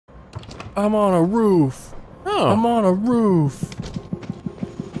I'm on a roof. Oh. I'm on a roof.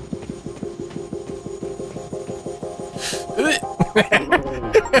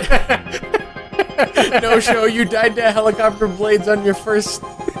 No show, you died to helicopter blades on your first...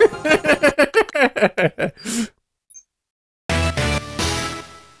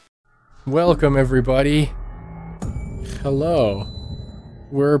 Welcome, everybody. Hello.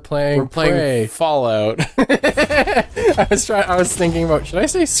 We're playing Prey. Fallout. I was thinking about, should I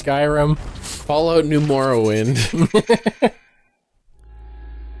say Skyrim? Fallout New Morrowind.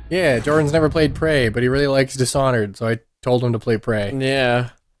 Yeah, Jordan's never played Prey, but he really likes Dishonored, so I told him to play Prey.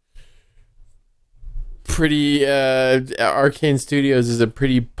 Yeah. Pretty, Arkane Studios is a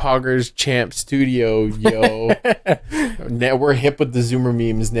pretty poggers champ studio, yo. Now we're hip with the Zoomer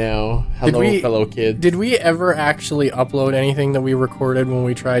memes now. Hello, fellow kids. Did we ever actually upload anything that we recorded when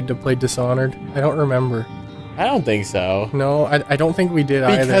we tried to play Dishonored? I don't remember. I don't think so. No, I don't think we did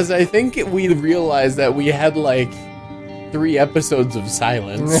either. Because I think we realized that we had, like, 3 episodes of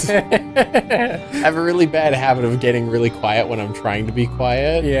silence. I have a really bad habit of getting really quiet when I'm trying to be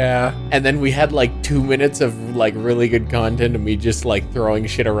quiet. Yeah. And then we had like 2 minutes of like really good content and me just like throwing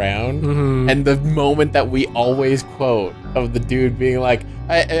shit around. Mm-hmm. And the moment that we always quote of the dude being like,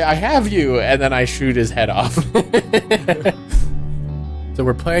 I have you, and then I shoot his head off. So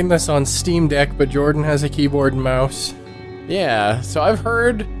we're playing this on Steam Deck, but Jordan has a keyboard and mouse. Yeah, so I've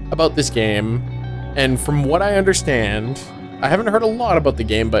heard about this game. And from what I understand, I haven't heard a lot about the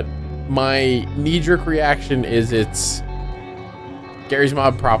game, but my knee-jerk reaction is it's Gary's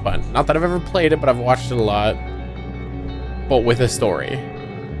Mod Prop Hunt. Not that I've ever played it, but I've watched it a lot. But with a story.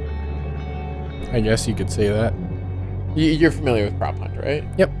 I guess you could say that. You're familiar with Prop Hunt, right?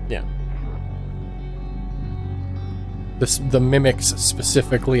 Yep. Yeah. The mimics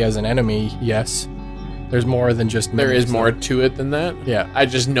specifically as an enemy, yes. There's more than just mimics. There is more to it than that? Yeah. I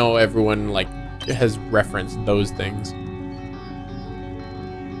just know everyone, like, has referenced those things.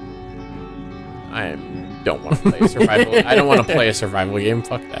 I don't want to play survival. I don't want to play a survival game.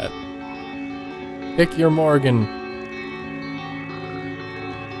 Fuck that. Pick your Morgan.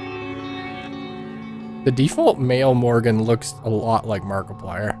 The default male Morgan looks a lot like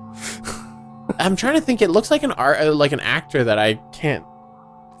Markiplier. I'm trying to think. It looks like an actor that I can't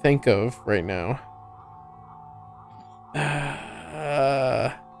think of right now.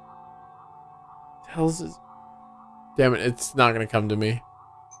 Hell's is... Damn it, it's not gonna come to me.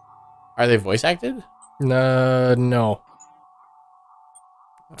 Are they voice acted? No.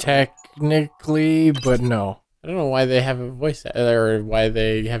 Technically, but no. I don't know why they have a voice or why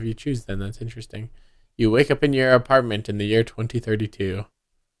they have you choose then. That's interesting. You wake up in your apartment in the year 2032.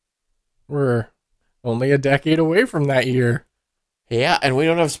 We're only a decade away from that year. Yeah, and we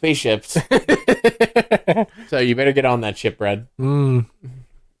don't have spaceships. So you better get on that ship, Brad.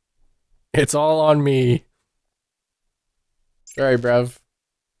 It's all on me. Sorry, bruv.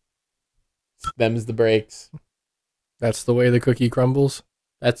 Them's the breaks. That's the way the cookie crumbles.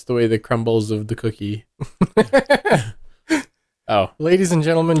 That's the way the crumbles of the cookie. Oh. Ladies and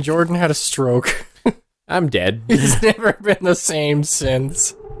gentlemen, Jordan had a stroke. I'm dead. He's never been the same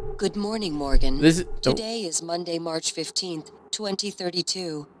since. Good morning, Morgan. This Today is Monday, March 15th,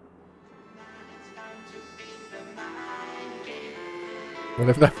 2032. What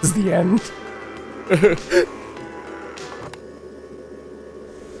if that was the end?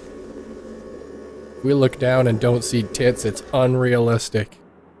 If we look down and don't see tits, it's unrealistic.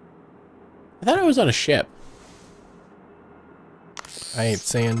 I thought I was on a ship. I ain't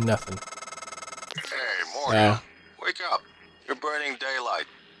saying nothing. Hey, Morgan. Wake up. You're burning daylight.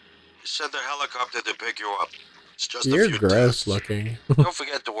 You sent the helicopter to pick you up. It's just You're a few gross tests. looking. Don't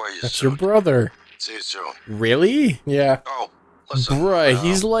forget to wear your That's suit. your brother. See you soon. Really? Yeah. Oh, listen. Bruh,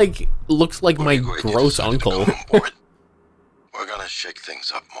 he's like, looks like my gross uncle. We're gonna shake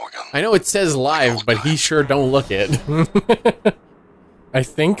things up, Morgan. I know it says live, but he sure don't look it. I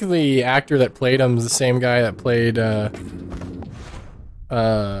think the actor that played him is the same guy that played,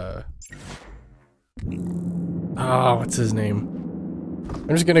 what's his name?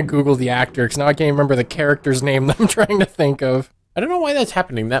 I'm just gonna Google the actor, because now I can't remember the character's name that I'm trying to think of. I don't know why that's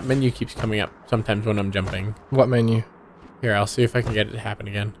happening. That menu keeps coming up sometimes when I'm jumping. What menu? Here, I'll see if I can get it to happen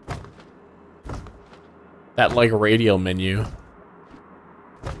again. That, like, radial menu.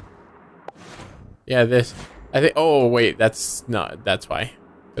 Yeah, this. I think. Oh, wait, that's not. That's why.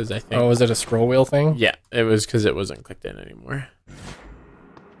 Because I think. Oh, is it a scroll wheel thing? Yeah, it was because it wasn't clicked in anymore.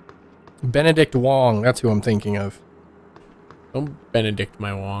 Benedict Wong, that's who I'm thinking of. Don't Benedict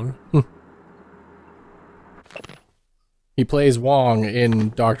my Wong. He plays Wong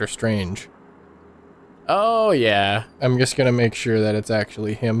in Doctor Strange. Oh, yeah. I'm just gonna make sure that it's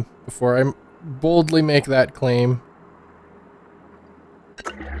actually him before I boldly make that claim.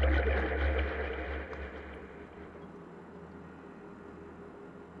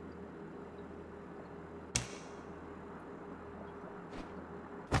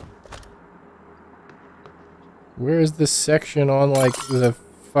 Where is this section on, like, the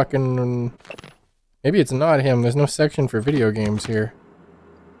fucking... Maybe it's not him. There's no section for video games here.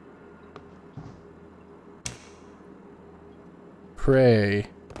 Prey.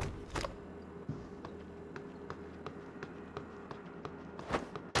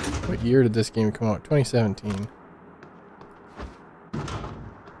 What year did this game come out? 2017.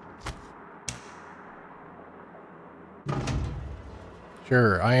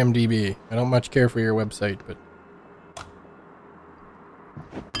 Sure, IMDb. I don't much care for your website, but...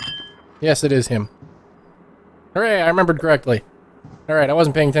 Yes, it is him. Hooray, I remembered correctly. Alright, I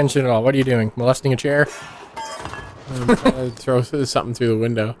wasn't paying attention at all. What are you doing? Molesting a chair? Throw something through the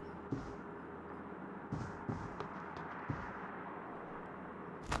window.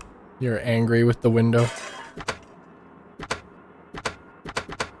 You're angry with the window.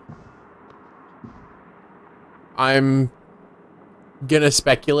 I'm gonna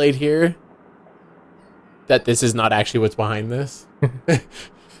speculate here that this is not actually what's behind this.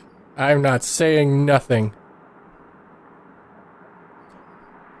 I'm not saying nothing.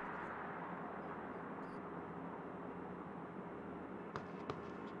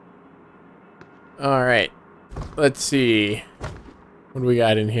 Alright. Let's see. What do we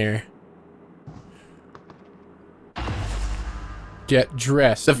got in here? Get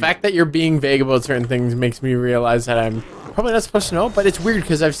dressed. The fact that you're being vague about certain things makes me realize that I'm probably not supposed to know, but it's weird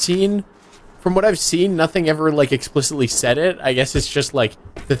because I've seen, from what I've seen, nothing ever like explicitly said it. I guess it's just like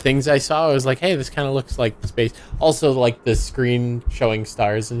the things I saw. I was like, hey, this kind of looks like space. Also, like the screen showing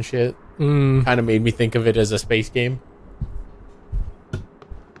stars and shit kind of made me think of it as a space game.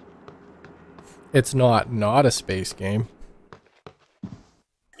 It's not a space game.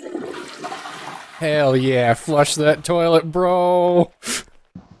 Hell yeah, flush that toilet, bro.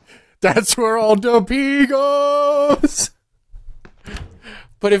 That's where all the pee goes.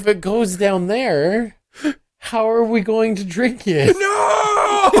 But if it goes down there, how are we going to drink it?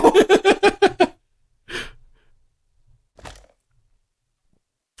 No!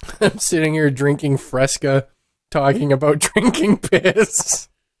 I'm sitting here drinking Fresca, talking about drinking piss.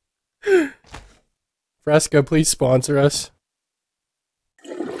 Fresca, please sponsor us.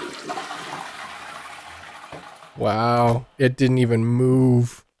 Wow, it didn't even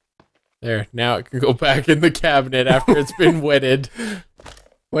move. There, now it can go back in the cabinet after it's been wetted.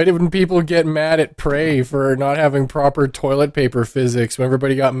 Why didn't people get mad at Prey for not having proper toilet paper physics when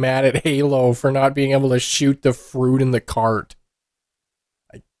everybody got mad at Halo for not being able to shoot the fruit in the cart?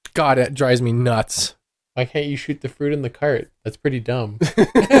 God, it drives me nuts. Why can't you shoot the fruit in the cart? That's pretty dumb.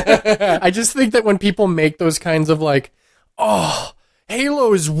 I just think that when people make those kinds of like, oh,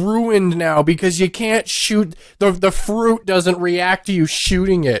 Halo is ruined now because you can't shoot, the fruit doesn't react to you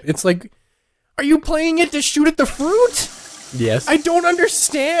shooting it. It's like, are you playing it to shoot at the fruit? Yes. I don't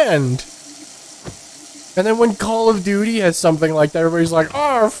understand. And then when Call of Duty has something like that, everybody's like,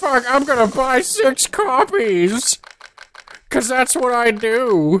 oh fuck, I'm gonna buy 6 copies. Cause that's what I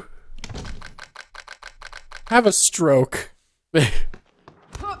do. Have a stroke. I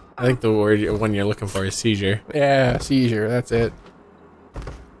think the one you're looking for is seizure. Yeah, seizure, that's it.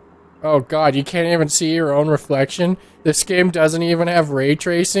 Oh god, you can't even see your own reflection? This game doesn't even have ray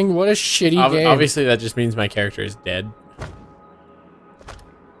tracing? What a shitty game. Obviously that just means my character is dead.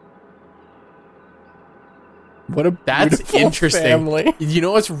 What a That's beautiful interesting. family. You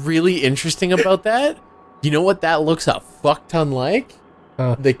know what's really interesting about that? You know what that looks a fuck ton like?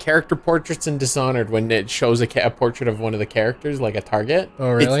 The character portraits in Dishonored when it shows a portrait of one of the characters, like a target.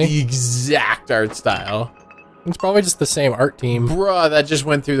 Oh, really? It's the exact art style. It's probably just the same art team. Bruh, that just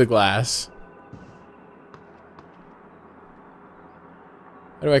went through the glass.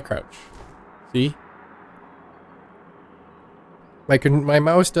 How do I crouch? See? My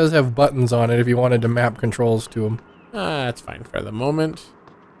mouse does have buttons on it if you wanted to map controls to them. That's fine for the moment.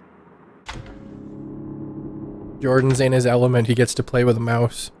 Jordan's in his element. He gets to play with a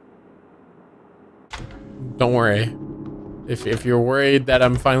mouse. Don't worry. If you're worried that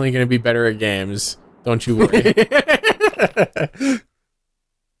I'm finally going to be better at games, don't you worry.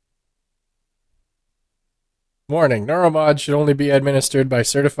 Warning, neuromod should only be administered by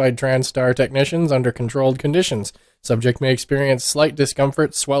certified TranStar technicians under controlled conditions. Subject may experience slight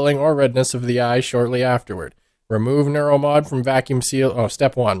discomfort, swelling, or redness of the eye shortly afterward. Remove neuromod from vacuum seal. Oh,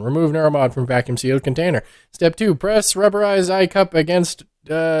 step 1. Remove neuromod from vacuum sealed container. Step 2. Press rubberized eye cup against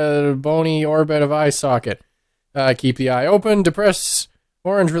bony orbit of eye socket. Keep the eye open. Depress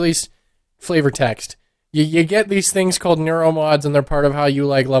orange. Release flavor text. You get these things called neuromods, and they're part of how you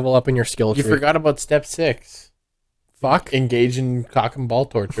like level up in your skill tree. You forgot about step 6. Fuck. Engage in cock and ball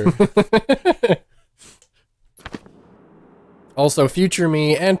torture. Also, future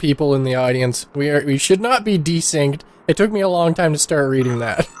me and people in the audience, we should not be desynced. It took me a long time to start reading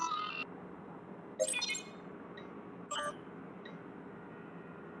that.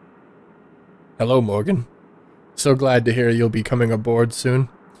 Hello, Morgan. So glad to hear you'll be coming aboard soon.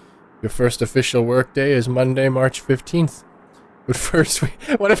 Your first official workday is Monday, March 15th. But first,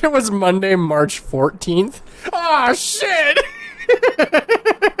 what if it was Monday, March 14th? Ah, shit!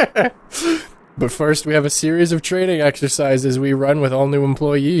 But first, we have a series of training exercises we run with all new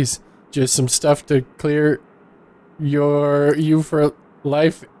employees. Just some stuff to clear you for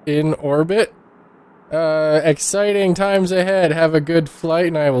life in orbit. Exciting times ahead. Have a good flight,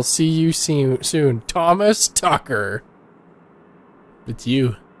 and I will see you soon. Thomas Tucker. It's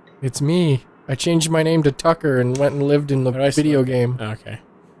you. It's me. I changed my name to Tucker and went and lived in the video game. Okay.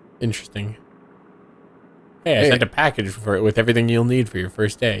 Interesting. Hey, I sent a package with everything you'll need for your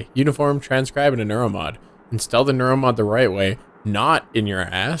first day. Uniform, transcribe, and a neuromod. Install the neuromod the right way, not in your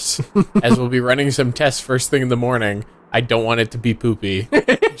ass, as we'll be running some tests first thing in the morning. I don't want it to be poopy.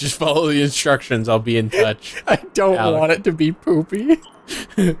 Just follow the instructions. I'll be in touch. I don't want it to be poopy.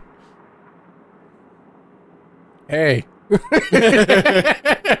 Hey.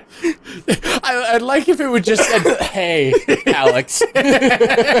 I'd like if it would just said, hey, Alex.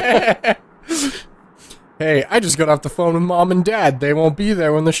 Hey, I just got off the phone with Mom and Dad. They won't be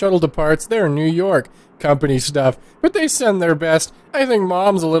there when the shuttle departs. They're in New York. Company stuff. But they send their best. I think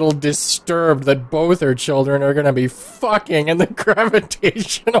Mom's a little disturbed that both her children are gonna be fucking in the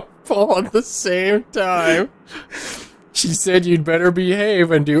gravitational pull at the same time. She said you'd better behave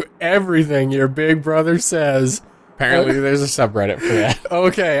and do everything your big brother says. Apparently there's a subreddit for that.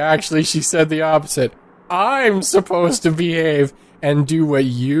 Okay, actually, she said the opposite. I'm supposed to behave and do what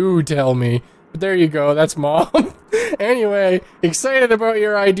you tell me. But there you go, that's Mom. Anyway, excited about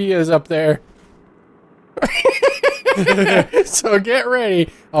your ideas up there. So get ready.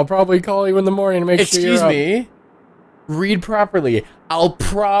 I'll probably call you in the morning to make sure you're up. Excuse me? Read properly. I'll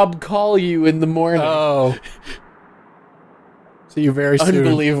call you in the morning. Oh. See you very soon.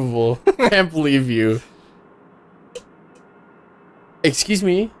 Unbelievable. Can't believe you. Excuse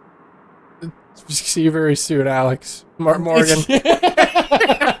me? See you very soon, Alex. Morgan.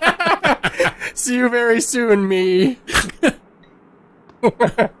 See you very soon, me.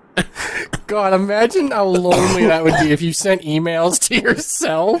 God, imagine how lonely that would be if you sent emails to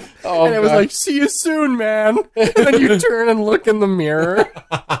yourself. Oh, and it was like, see you soon, man. And then you turn and look in the mirror.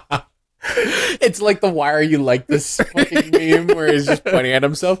 It's like the Why Are You Like This fucking meme where he's just pointing at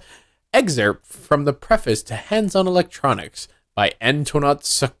himself. Excerpt from the preface to Hands-on Electronics by Antonat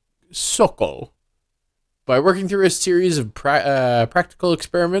Sokol. By working through a series of practical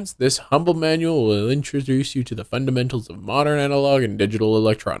experiments, this humble manual will introduce you to the fundamentals of modern analog and digital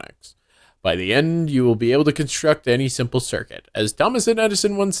electronics. By the end, you will be able to construct any simple circuit. As Thomas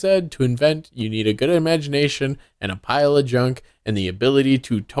Edison once said, to invent, you need a good imagination and a pile of junk and the ability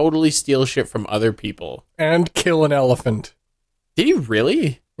to totally steal shit from other people. And kill an elephant. Did he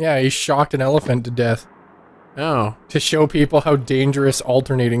really? Yeah, he shocked an elephant to death. Oh. To show people how dangerous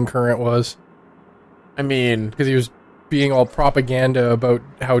alternating current was. I mean... Because he was being all propaganda about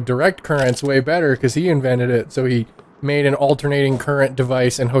how direct current's way better because he invented it, so he made an alternating current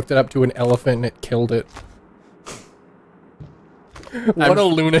device and hooked it up to an elephant and it killed it. What a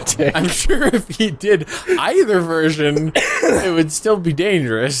lunatic. I'm sure if he did either version, it would still be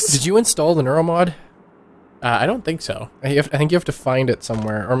dangerous. Did you install the neuromod? I don't think so. I think you have to find it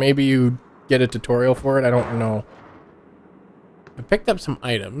somewhere. Or maybe you get a tutorial for it. I don't know. I picked up some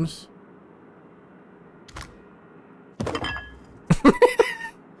items.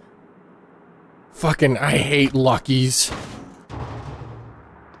 Fucking, I hate Luckies.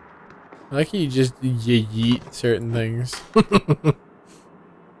 I like you just yeet certain things.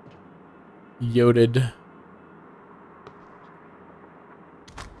 Yoted.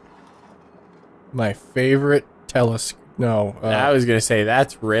 My favorite telescope. No. I was gonna say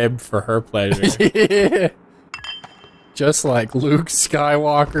that's ribbed for her pleasure. Just like Luke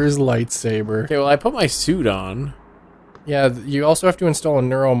Skywalker's lightsaber. Okay, well I put my suit on. Yeah, you also have to install a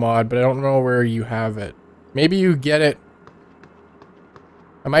neuromod, but I don't know where you have it. Maybe you get it...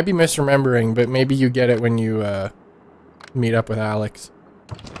 I might be misremembering, but maybe you get it when you meet up with Alex.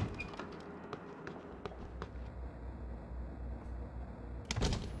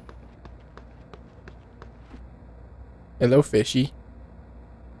 Hello, fishy.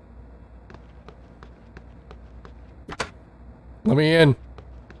 Let me in.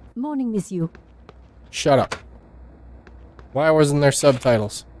 Morning, Miss You. Shut up. Why wasn't there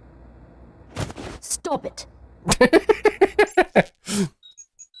subtitles? Stop it.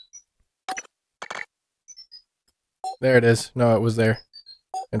 There it is. No, it was there.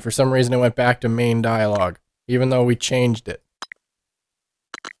 And for some reason it went back to main dialogue, even though we changed it.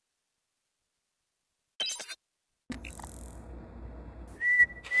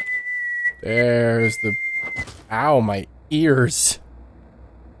 There's the... Ow, my ears.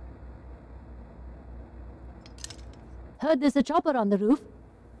 Heard there's a chopper on the roof.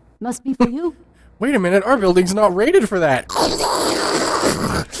 Must be for you. Wait a minute, our building's not rated for that.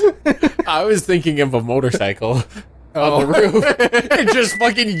 I was thinking of a motorcycle on the roof. And just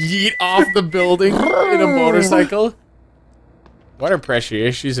fucking yeet off the building in a motorcycle. Water pressure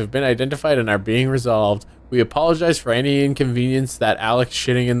issues have been identified and are being resolved. We apologize for any inconvenience that Alex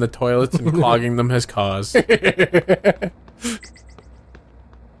shitting in the toilets and clogging them has caused.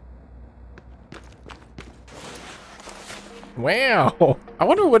 Wow. I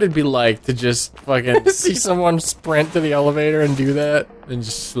wonder what it'd be like to just fucking See someone sprint to the elevator and do that. and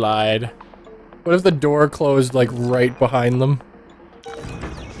just slide. What if the door closed, like, right behind them? It's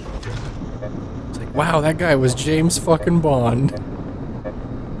like, wow, that guy was James fucking Bond.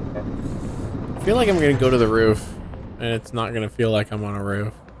 I feel like I'm gonna go to the roof, and it's not gonna feel like I'm on a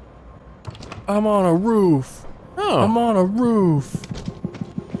roof. I'm on a roof. Oh. I'm on a roof.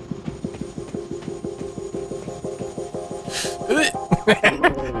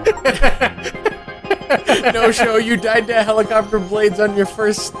 No show, you died to helicopter blades on your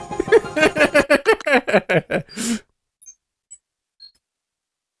first...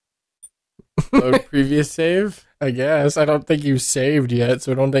 Load previous save? I guess. I don't think you saved yet,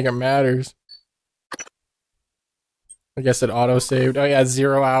 so I don't think it matters. I guess it auto-saved. Oh yeah,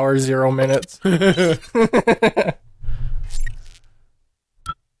 0 hours, 0 minutes. Hey,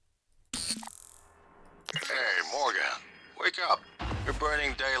 Morgan. Wake up. You're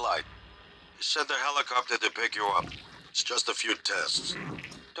burning daylight. You sent the helicopter to pick you up. It's just a few tests.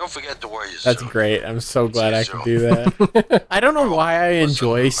 Don't forget to wear your suit. That's great. I'm so glad I could do that. I don't know why I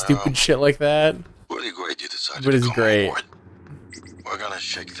enjoy stupid shit like that. Really great you decided But to it's come great. on board. We're gonna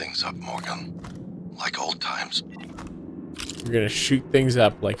shake things up, Morgan. Like old times. We're gonna shoot things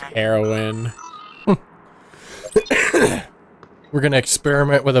up like heroin. We're gonna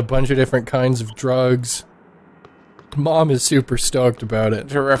experiment with a bunch of different kinds of drugs. Mom is super stoked about it.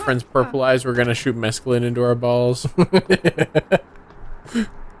 To reference Purple Eyes, we're gonna shoot mescaline into our balls.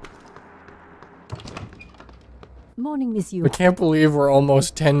 Morning, Miss You. I can't believe we're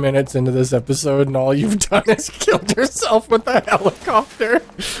almost 10 minutes into this episode and all you've done is killed yourself with a helicopter.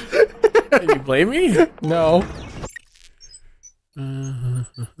 Can you blame me? No.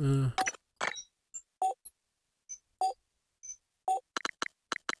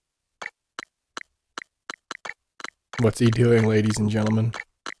 What's he doing, ladies and gentlemen?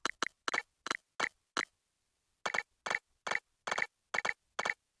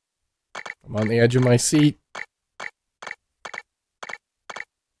 I'm on the edge of my seat.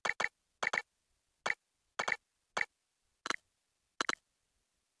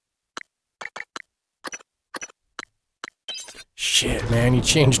 Shit, man, he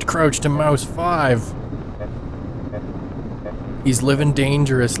changed crouch to mouse 5. He's living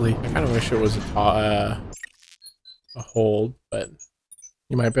dangerously. I kind of wish it was a hold, but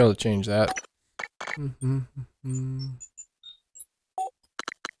You might be able to change that.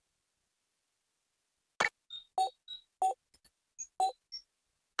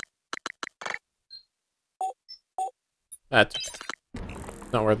 that's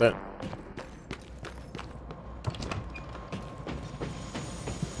not worth it.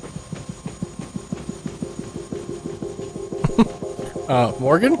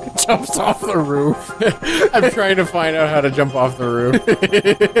 Morgan jumps off the roof. I'm trying to find out how to jump off the roof.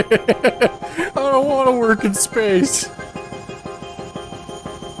 I don't want to work in space.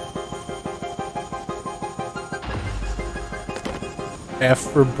 F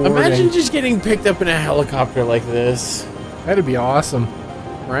for boarding. Imagine just getting picked up in a helicopter like this, That'd be awesome.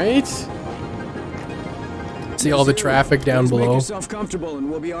 right? See all the traffic down Please Make below. yourself comfortable and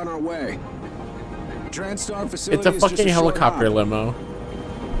we'll be on our way. TranStar facility It's a is just fucking short helicopter hop. limo.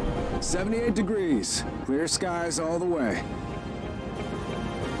 78 degrees. Clear skies all the way.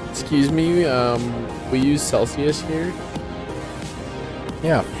 Excuse me, we use Celsius here?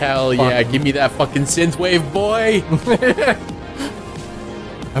 Yeah. Hell yeah, give me that fucking synthwave, boy!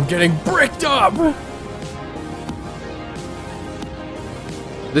 I'm getting bricked up.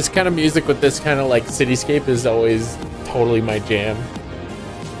 This kind of music with this kind of like cityscape is always totally my jam.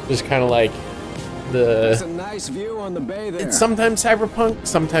 Just kind of like It's a the Nice view on the bay there. it's sometimes cyberpunk,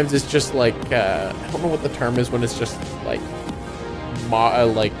 sometimes it's just like I don't know what the term is when it's just like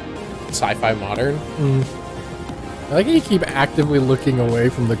like sci-fi modern. I like how you keep actively looking away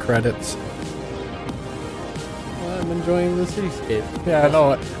from the credits. Well, I'm enjoying the cityscape. Yeah, I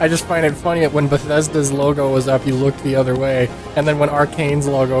know. I just find it funny that when Bethesda's logo was up, you looked the other way, and then when Arkane's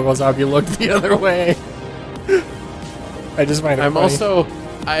logo goes up, you looked the other way. I just find it funny.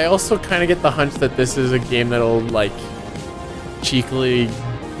 I also kind of get the hunch that this is a game that'll like cheekily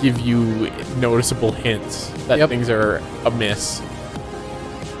give you noticeable hints that things are amiss.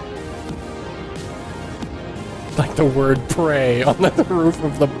 Like the word "pray" on the roof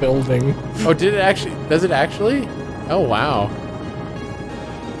of the building. Oh, did it actually? Does it actually? Oh, wow.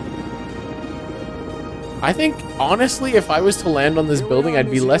 I think, honestly, if I was to land on this building,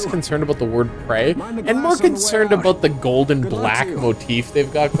 I'd be less concerned about the word pray and more concerned about the gold and black motif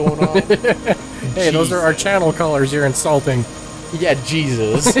they've got going on. Hey, those are our channel colors you're insulting. Yeah,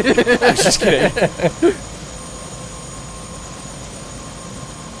 Jesus. I'm just kidding.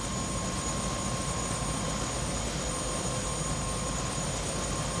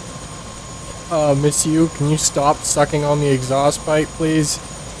 Miss you, can you stop sucking on the exhaust pipe, please?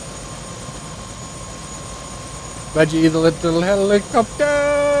 Veggie the little helicopter!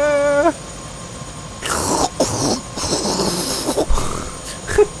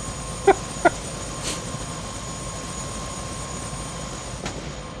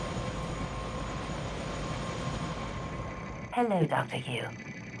 Hello, Dr. Yu.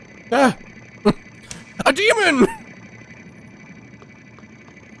 Ah! A demon!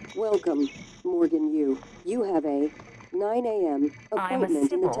 Welcome, Morgan Yu. You have a 9 a.m. I'm a appointment in the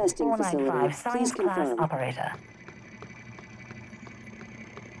Sybil testing facility. 495 Please science class confirm. operator.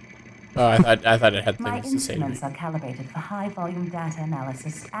 Oh, I thought it had My things to say to me. instruments are calibrated for high-volume data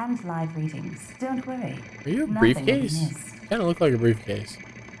analysis and live readings. Don't worry. Are you a Nothing will be briefcase? missed. Kind of look like a briefcase.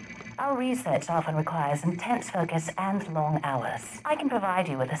 Our research often requires intense focus and long hours. I can provide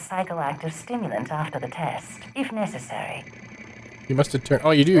you with a psychoactive stimulant after the test, if necessary. You must have turned.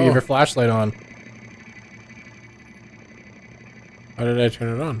 Oh, you do. You have your flashlight on. How did I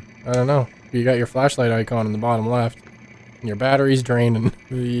turn it on? I don't know. You got your flashlight icon in the bottom left. And your battery's draining.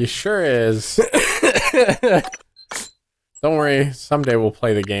 He sure is. Don't worry, someday we'll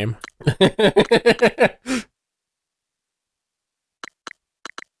play the game.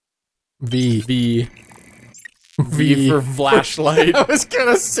 V for flashlight. I was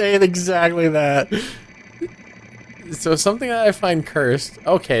gonna say exactly that. So something that I find cursed.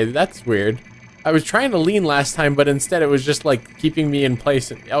 Okay, that's weird. I was trying to lean last time, but instead it was just like keeping me in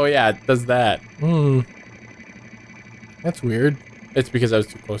place. Oh yeah, it does that. That's weird. It's because I was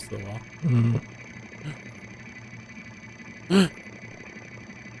too close to the wall.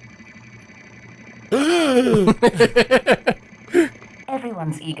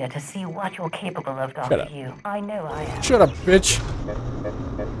 Everyone's eager to see what you're capable of, Shut Dr. up. Yu. I know I am. Shut up, bitch.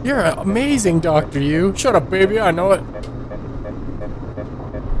 You're amazing, Dr. Yu. Shut up, baby. I know it.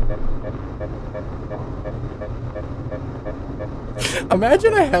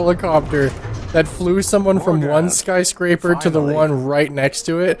 Imagine a helicopter that flew someone from one skyscraper to the one right next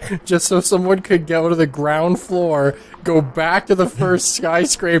to it, just so someone could go to the ground floor, go back to the first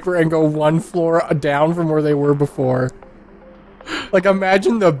skyscraper, and go one floor down from where they were before. Like,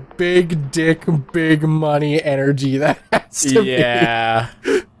 imagine the big dick, big money energy that has to be. Yeah.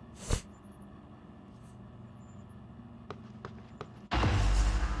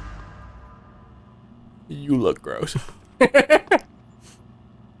 You look gross.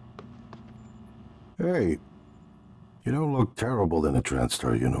 Hey, you don't look terrible in a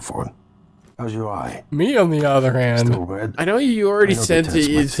TranStar uniform. How's your eye? Me, on the other hand. Still red? I know you already I know said the test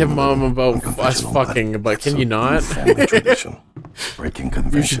might to seem a Mom little about us unconventional, fucking, but that's can you a not? family tradition. Breaking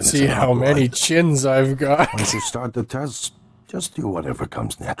convention You should is see in how our many blood. chins I've got. Once you start the test, just do whatever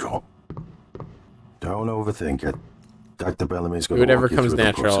comes natural. Don't overthink it. Dr. Bellamy's going to Whatever walk you comes through the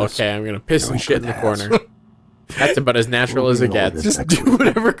natural. process. Okay, I'm gonna piss You're and in shit in good the hands. corner. That's about as natural as it gets. Just do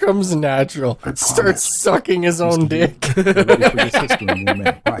whatever comes natural. I Start promise. sucking his own dick.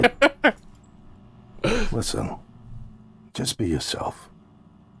 Right. Listen, just be yourself.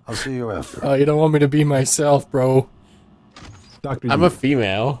 I'll see you after. Oh, you don't want me to be myself, bro. Dr. I'm Yu, a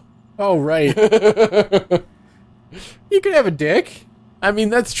female. Oh, right. You could have a dick. I mean,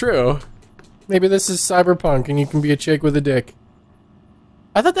 that's true. Maybe this is cyberpunk and you can be a chick with a dick.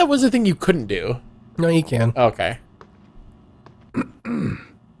 I thought that was a thing you couldn't do. No, you can. Okay.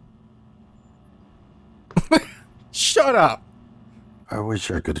 Shut up. I wish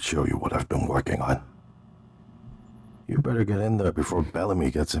I could show you what I've been working on. You better get in there before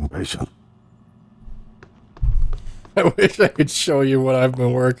Bellamy gets impatient. I wish I could show you what I've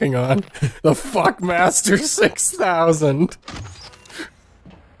been working on. The Fuckmaster 6000.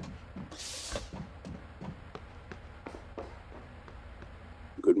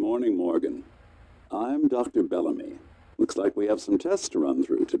 Good morning, Morgan. I'm Dr. Bellamy. Looks like we have some tests to run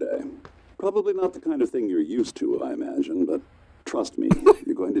through today. Probably not the kind of thing you're used to, I imagine, but trust me,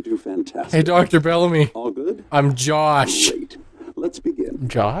 you're going to do fantastic. Hey, Dr. Bellamy. All good? I'm Josh. Great. Let's begin.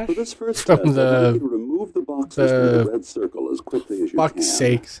 Josh? For this first From test, I'd the- like you to remove the boxes from the red circle as quickly as you can. Fuck's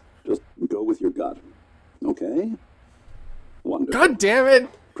sakes. Just go with your gut. Okay? Wonderful. God damn it.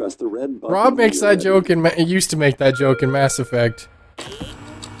 Press the red button. Rob makes when that you're ready. joke in... He used to make that joke in Mass Effect.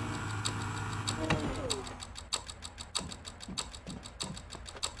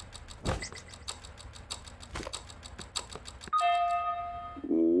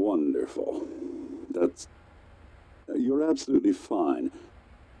 Wonderful. That's... You're absolutely fine.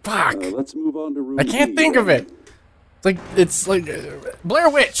 Fuck. Let's move on to room I can't B, think of then. it. It's like Blair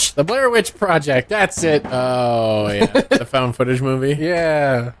Witch. The Blair Witch Project. That's it. Oh, yeah. The found footage movie?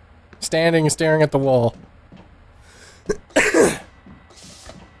 Yeah. Standing and staring at the wall.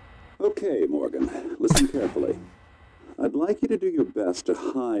 Okay, Morgan. Listen carefully. I'd like you to do your best to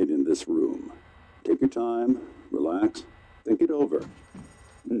hide in this room. Take your time. Relax. Think it over.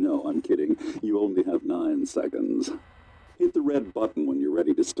 No, I'm kidding. You only have 9 seconds. Hit the red button when you're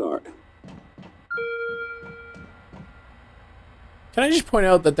ready to start. Can I just point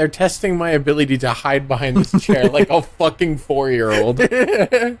out that they're testing my ability to hide behind this chair like a fucking 4-year-old?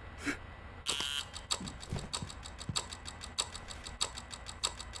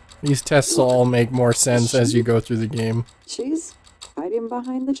 These tests all make more sense as you go through the game. She's hiding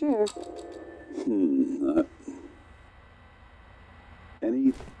behind the chair.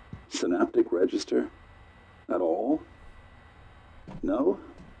 Any synaptic register? At all? No?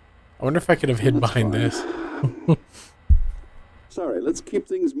 I wonder if I could have hid behind this. Sorry, let's keep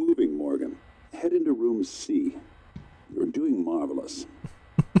things moving, Morgan. Head into room C. You're doing marvelous.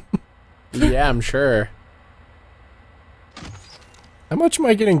 Yeah, I'm sure. How much am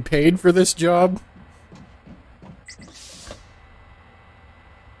I getting paid for this job?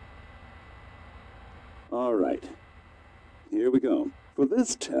 All right. Here we go. For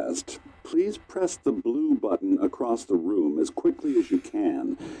this test, please press the blue button across the room as quickly as you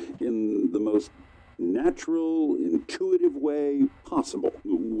can in the most natural, intuitive way possible,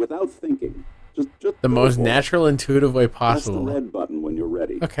 without thinking. Just The go most for it. natural, intuitive way Press the possible. red button when you're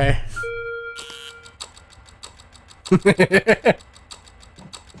ready. Okay.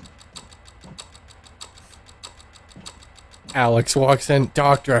 Alex walks in.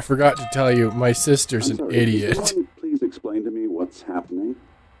 Doctor, I forgot to tell you, my sister's I'm an sorry, idiot. Can someone please explain to me what's happening?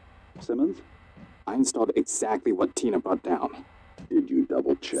 Simmons? I installed exactly what Tina brought down. Did you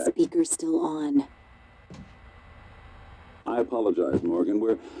double check? Speaker's still on. I apologize, Morgan.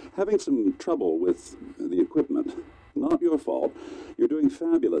 We're having some trouble with the equipment. Not your fault. You're doing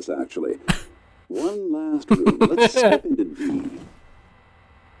fabulous, actually. One last room. Let's step into D.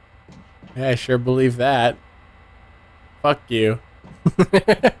 Yeah, I sure believe that. Fuck you.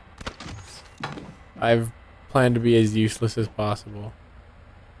 I've planned to be as useless as possible.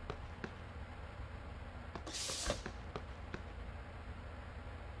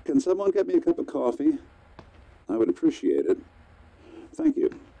 Can someone get me a cup of coffee? I would appreciate it. Thank you.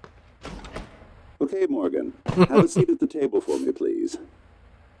 Okay, Morgan. Have a seat at the table for me, please.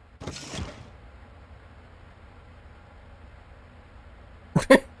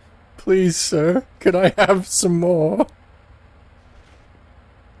 Please, sir, could I have some more?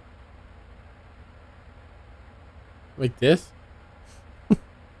 Like this?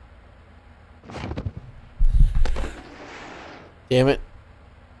 Damn it.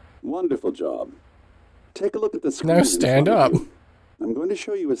 Wonderful job. Take a look at the screen. Now in stand front of up. you. I'm going to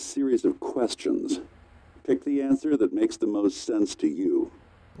show you a series of questions. Pick the answer that makes the most sense to you.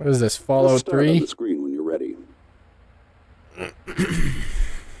 What is this, Fallout Let's start on 3? the screen when you're ready.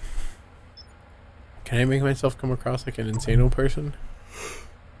 Can I make myself come across like an insane person?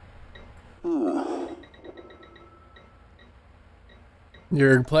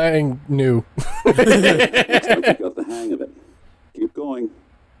 You're playing new. Looks like you got the hang of it. Keep going.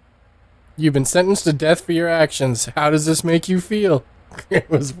 You've been sentenced to death for your actions. How does this make you feel? It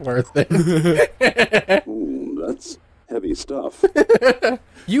was worth it. Ooh, that's heavy stuff.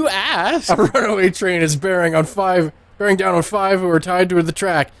 You asked! A runaway train is bearing down on 5 who are tied to the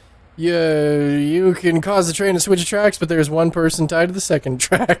track. You can cause the train to switch tracks, but there's one person tied to the second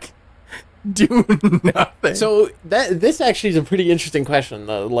track. Do nothing. So this actually is a pretty interesting question,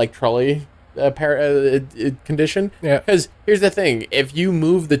 the like trolley condition. Yeah. Because here's the thing: if you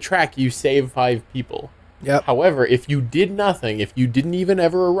move the track, you save 5 people. Yep. However, if you did nothing, if you didn't even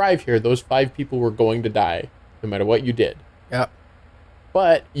ever arrive here, those 5 people were going to die, no matter what you did. Yep.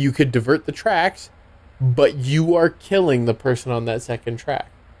 But you could divert the tracks, but you are killing the person on that second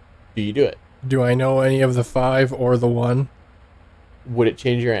track. Do you do it? Do I know any of the 5 or the 1? Would it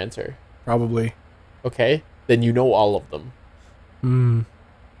change your answer? Probably. Okay, then you know all of them.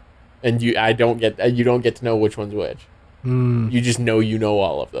 And you don't get to know which one's which. You just know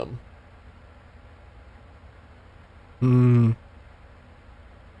all of them.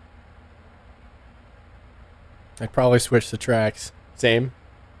 I'd probably switch the tracks. Same.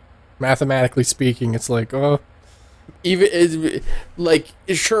 Mathematically speaking, it's like, Even like,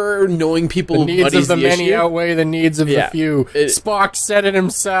 sure, knowing people, the needs of the many issue. outweigh the needs of the few. Spock said it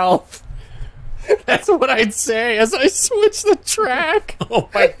himself. That's what I'd say as I switch the track. Oh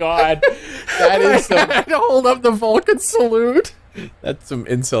my god, that is some. I'd hold up the Vulcan salute. That's some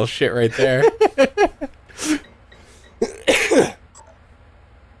incel shit right there.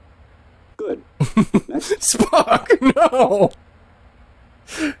 Good. Spock, no.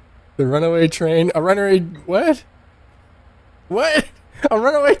 The runaway train. A runaway. What? What? A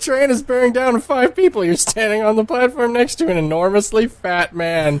runaway train is bearing down 5 people. You're standing on the platform next to an enormously fat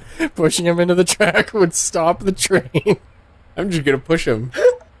man. Pushing him into the track would stop the train. I'm just gonna push him.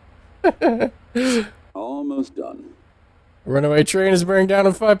 Almost done. A runaway train is bearing down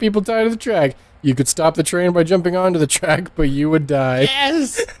on 5 people tied to the track. You could stop the train by jumping onto the track, but you would die.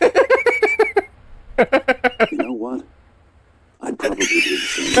 Yes! You know what? I'd probably do the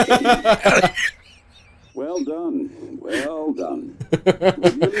same thing. Well done. Well done. I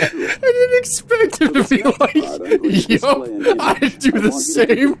didn't expect him to be like, yup, I'd do the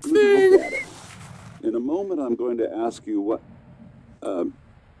same thing. In a moment, I'm going to ask you what...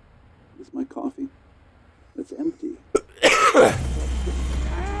 is my coffee? It's empty.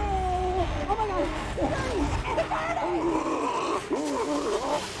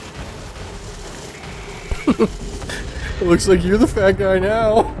 It looks like you're the fat guy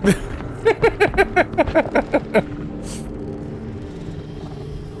now.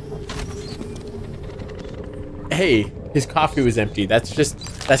 Hey, his coffee was empty. That's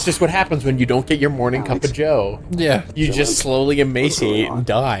just what happens when you don't get your morning cup of joe. Yeah. You just slowly emaciate and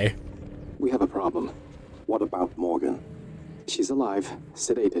die. We have a problem. What about Morgan? She's alive,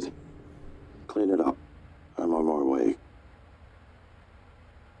 sedated. Clean it up. I'm on my way.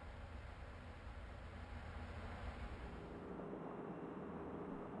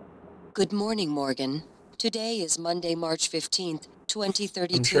 Good morning, Morgan. Today is Monday, March 15th,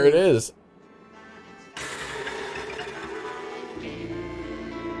 2032. I'm sure it is.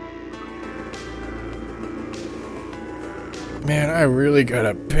 Man, I really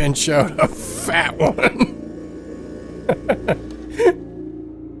gotta pinch out a fat one.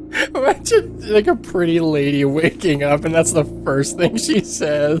 Imagine like a pretty lady waking up and that's the first thing she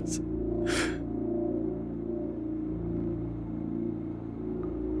says.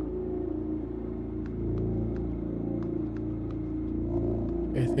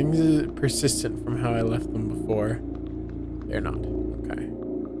 Okay, things are persistent from how I left them before. They're not. Okay.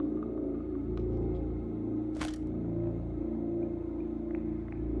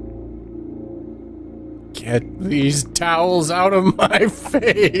 Get these towels out of my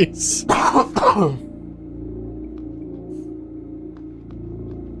face.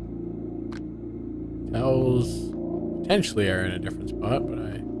 Towels potentially are in a different spot, but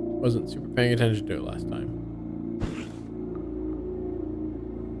I wasn't super paying attention to it last time.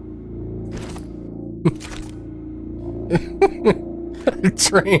 The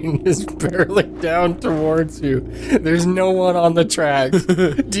train is barreling down towards you. There's no one on the tracks.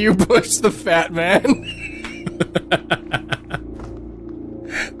 Do you push the fat man?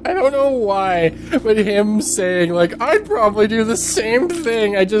 I don't know why, but him saying, like, I'd probably do the same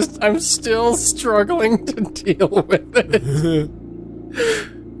thing. I'm still struggling to deal with it.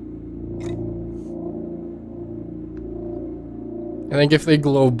 I think if they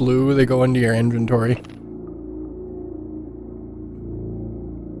glow blue, they go into your inventory.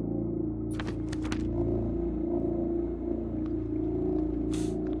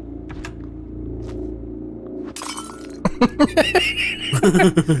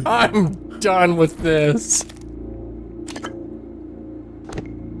 I'm done with this.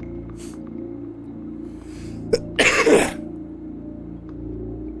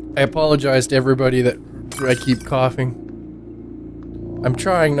 I apologize to everybody that I keep coughing. I'm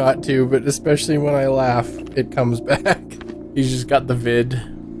trying not to, but especially when I laugh, it comes back. He's just got the vid.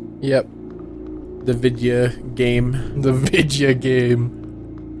 Yep. The vidya game. The vidya game.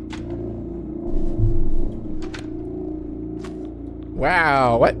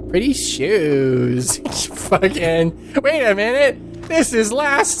 Wow, what pretty shoes. Fucking, wait a minute. This is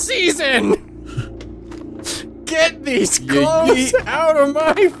last season. Get these clothes out of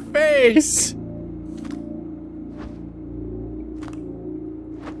my face.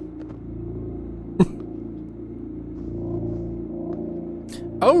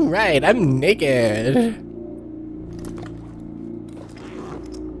 Oh, right, I'm naked.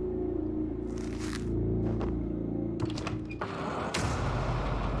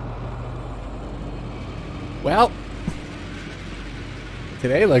 Well,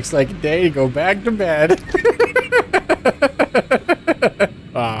 today looks like a day to go back to bed.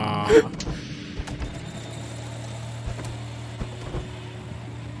 Ah.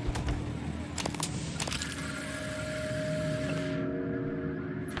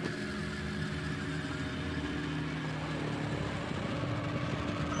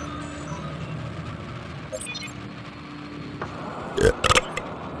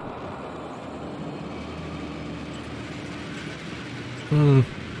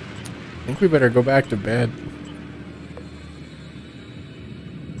 I think we better go back to bed.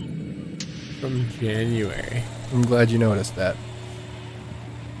 From January. I'm glad you noticed that.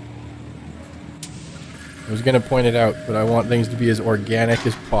 I was gonna point it out, but I want things to be as organic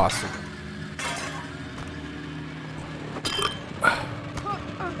as possible.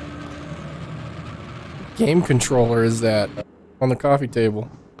 Game controller is that on the coffee table?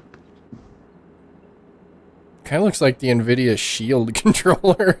 Kind of looks like the NVIDIA Shield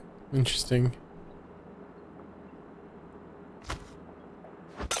controller. Interesting.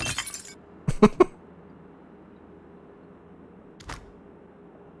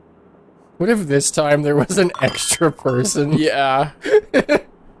 What if this time there was an extra person? Yeah.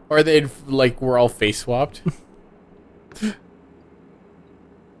 Or they'd, like, we're all face swapped.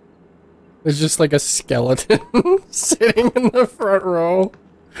 There's just like a skeleton sitting in the front row.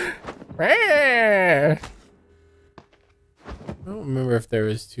 I don't remember if there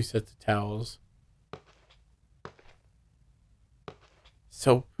was 2 sets of towels.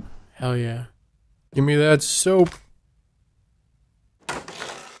 Soap. Hell yeah. Give me that soap.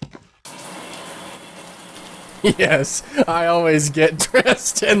 Yes, I always get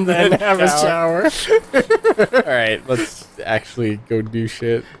dressed and then have a shower. Alright, let's actually go do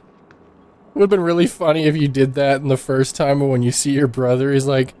shit. It would have been really funny if you did that in the first time, and when you see your brother, he's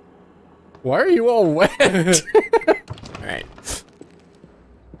like, why are you all wet? Alright.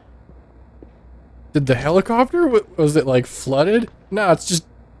 Did the helicopter, was it like flooded? No, it's just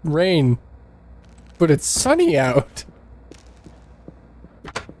rain. But it's sunny out.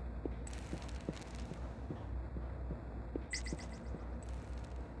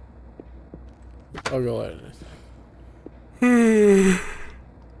 I'll go let it.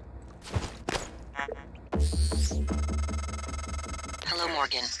 Hello,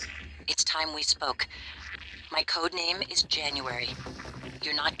 Morgan. It's time we spoke. My code name is January.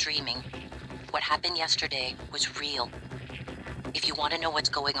 You're not dreaming. What happened yesterday was real. If you want to know what's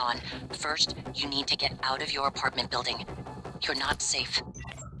going on, first, you need to get out of your apartment building. You're not safe.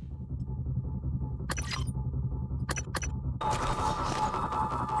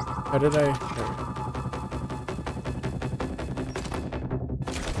 How did I...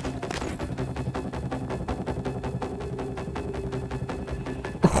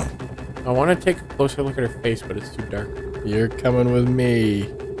 I want to take a closer look at her face, but it's too dark. You're coming with me.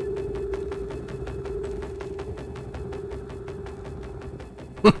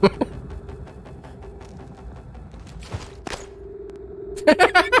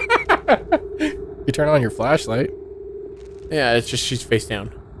 You turn on your flashlight. Yeah, it's just she's face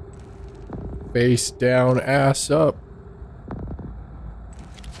down. Face down, ass up.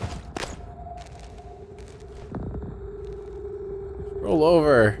 Roll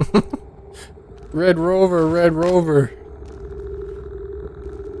over. Red Rover, Red Rover.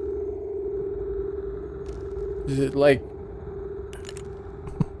 Is it like...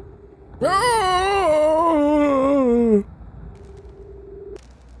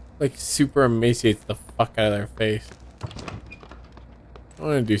 like super emaciates the fuck out of their face. I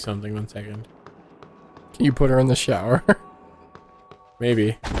want to do something, 1 second. Can you put her in the shower?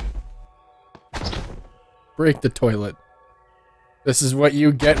 Maybe. Break the toilet. This is what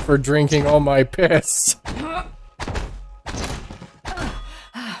you get for drinking all my piss.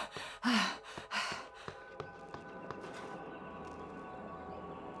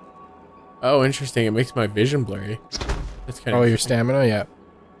 Oh, interesting. It makes my vision blurry. That's kind of... Oh, your stamina? Yeah.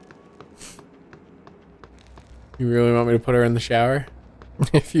 You really want me to put her in the shower?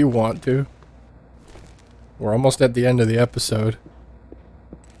 If you want to. We're almost at the end of the episode.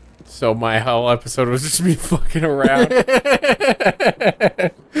 So my whole episode was just me fucking around.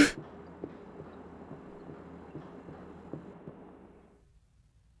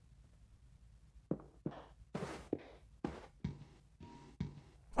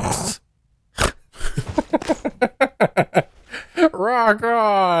 Rock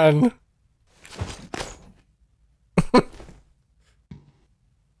on!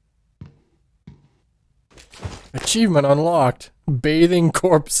 Achievement unlocked. Bathing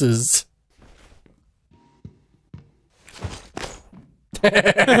corpses. What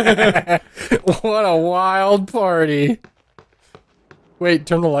a wild party. Wait,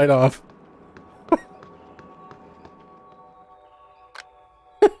 turn the light off.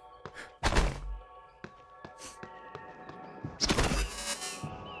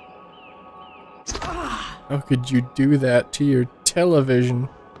 How could you do that to your television?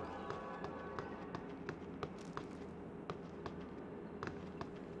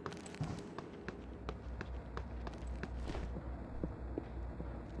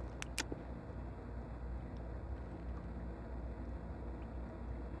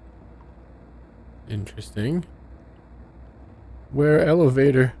 Interesting. Where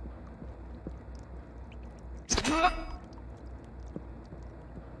elevator?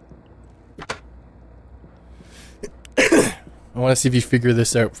 I want to see if you figure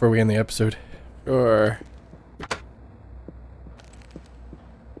this out before we end the episode. Sure.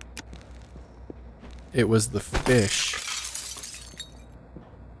 It was the fish.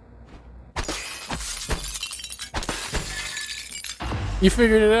 You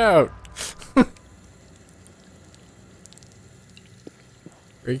figured it out.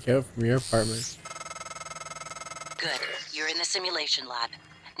 Break out from your apartment. Good. You're in the simulation lab.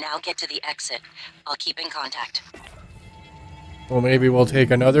 Now get to the exit. I'll keep in contact. Well, maybe we'll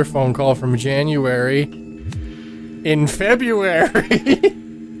take another phone call from January in February.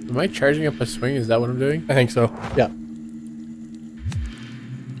 Am I charging up a swing? Is that what I'm doing? I think so. Yeah.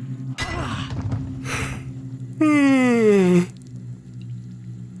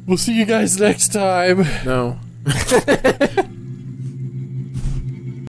 We'll see you guys next time. No.